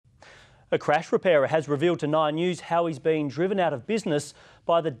A crash repairer has revealed to 9 News how he's being driven out of business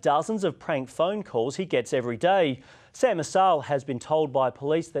by the dozens of prank phone calls he gets every day. Sam Assal has been told by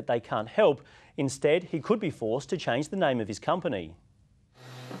police that they can't help. Instead, he could be forced to change the name of his company.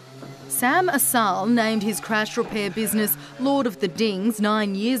 Sam Assal named his crash repair business Lord of the Dings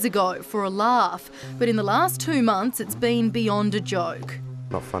 9 years ago for a laugh, but in the last 2 months it's been beyond a joke.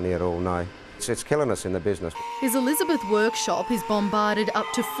 Not funny at all, no. It's killing us in the business. His Elizabeth workshop is bombarded up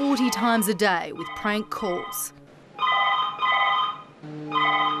to 40 times a day with prank calls.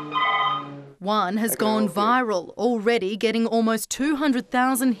 One has gone viral, already getting almost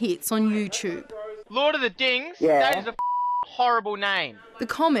 200,000 hits on YouTube. Lord of the Dings? Yeah. That is a horrible name. The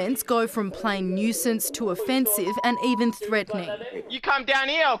comments go from plain nuisance to offensive and even threatening. You come down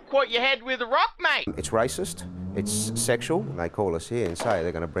here, I'll quote your head with a rock, mate. It's racist, it's sexual. They call us here and say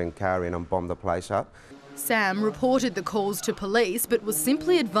they're going to bring a car in and bomb the place up. Sam reported the calls to police but was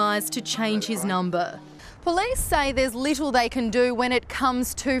simply advised to change his number. Police say there's little they can do when it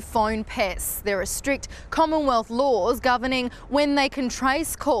comes to phone pests. There are strict Commonwealth laws governing when they can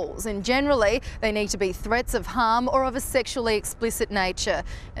trace calls, and generally they need to be threats of harm or of a sexually explicit nature.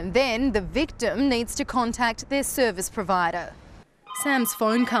 And then the victim needs to contact their service provider. Sam's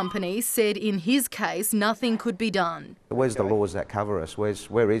phone company said in his case nothing could be done. Where's the laws that cover us?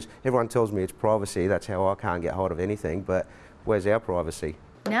 Where is? Everyone tells me it's privacy, that's how I can't get hold of anything, but where's our privacy?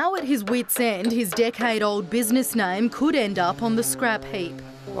 Now at his wit's end, his decade-old business name could end up on the scrap heap.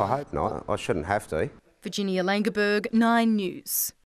 I hope not. I shouldn't have to. Virginia Langerberg, 9 News.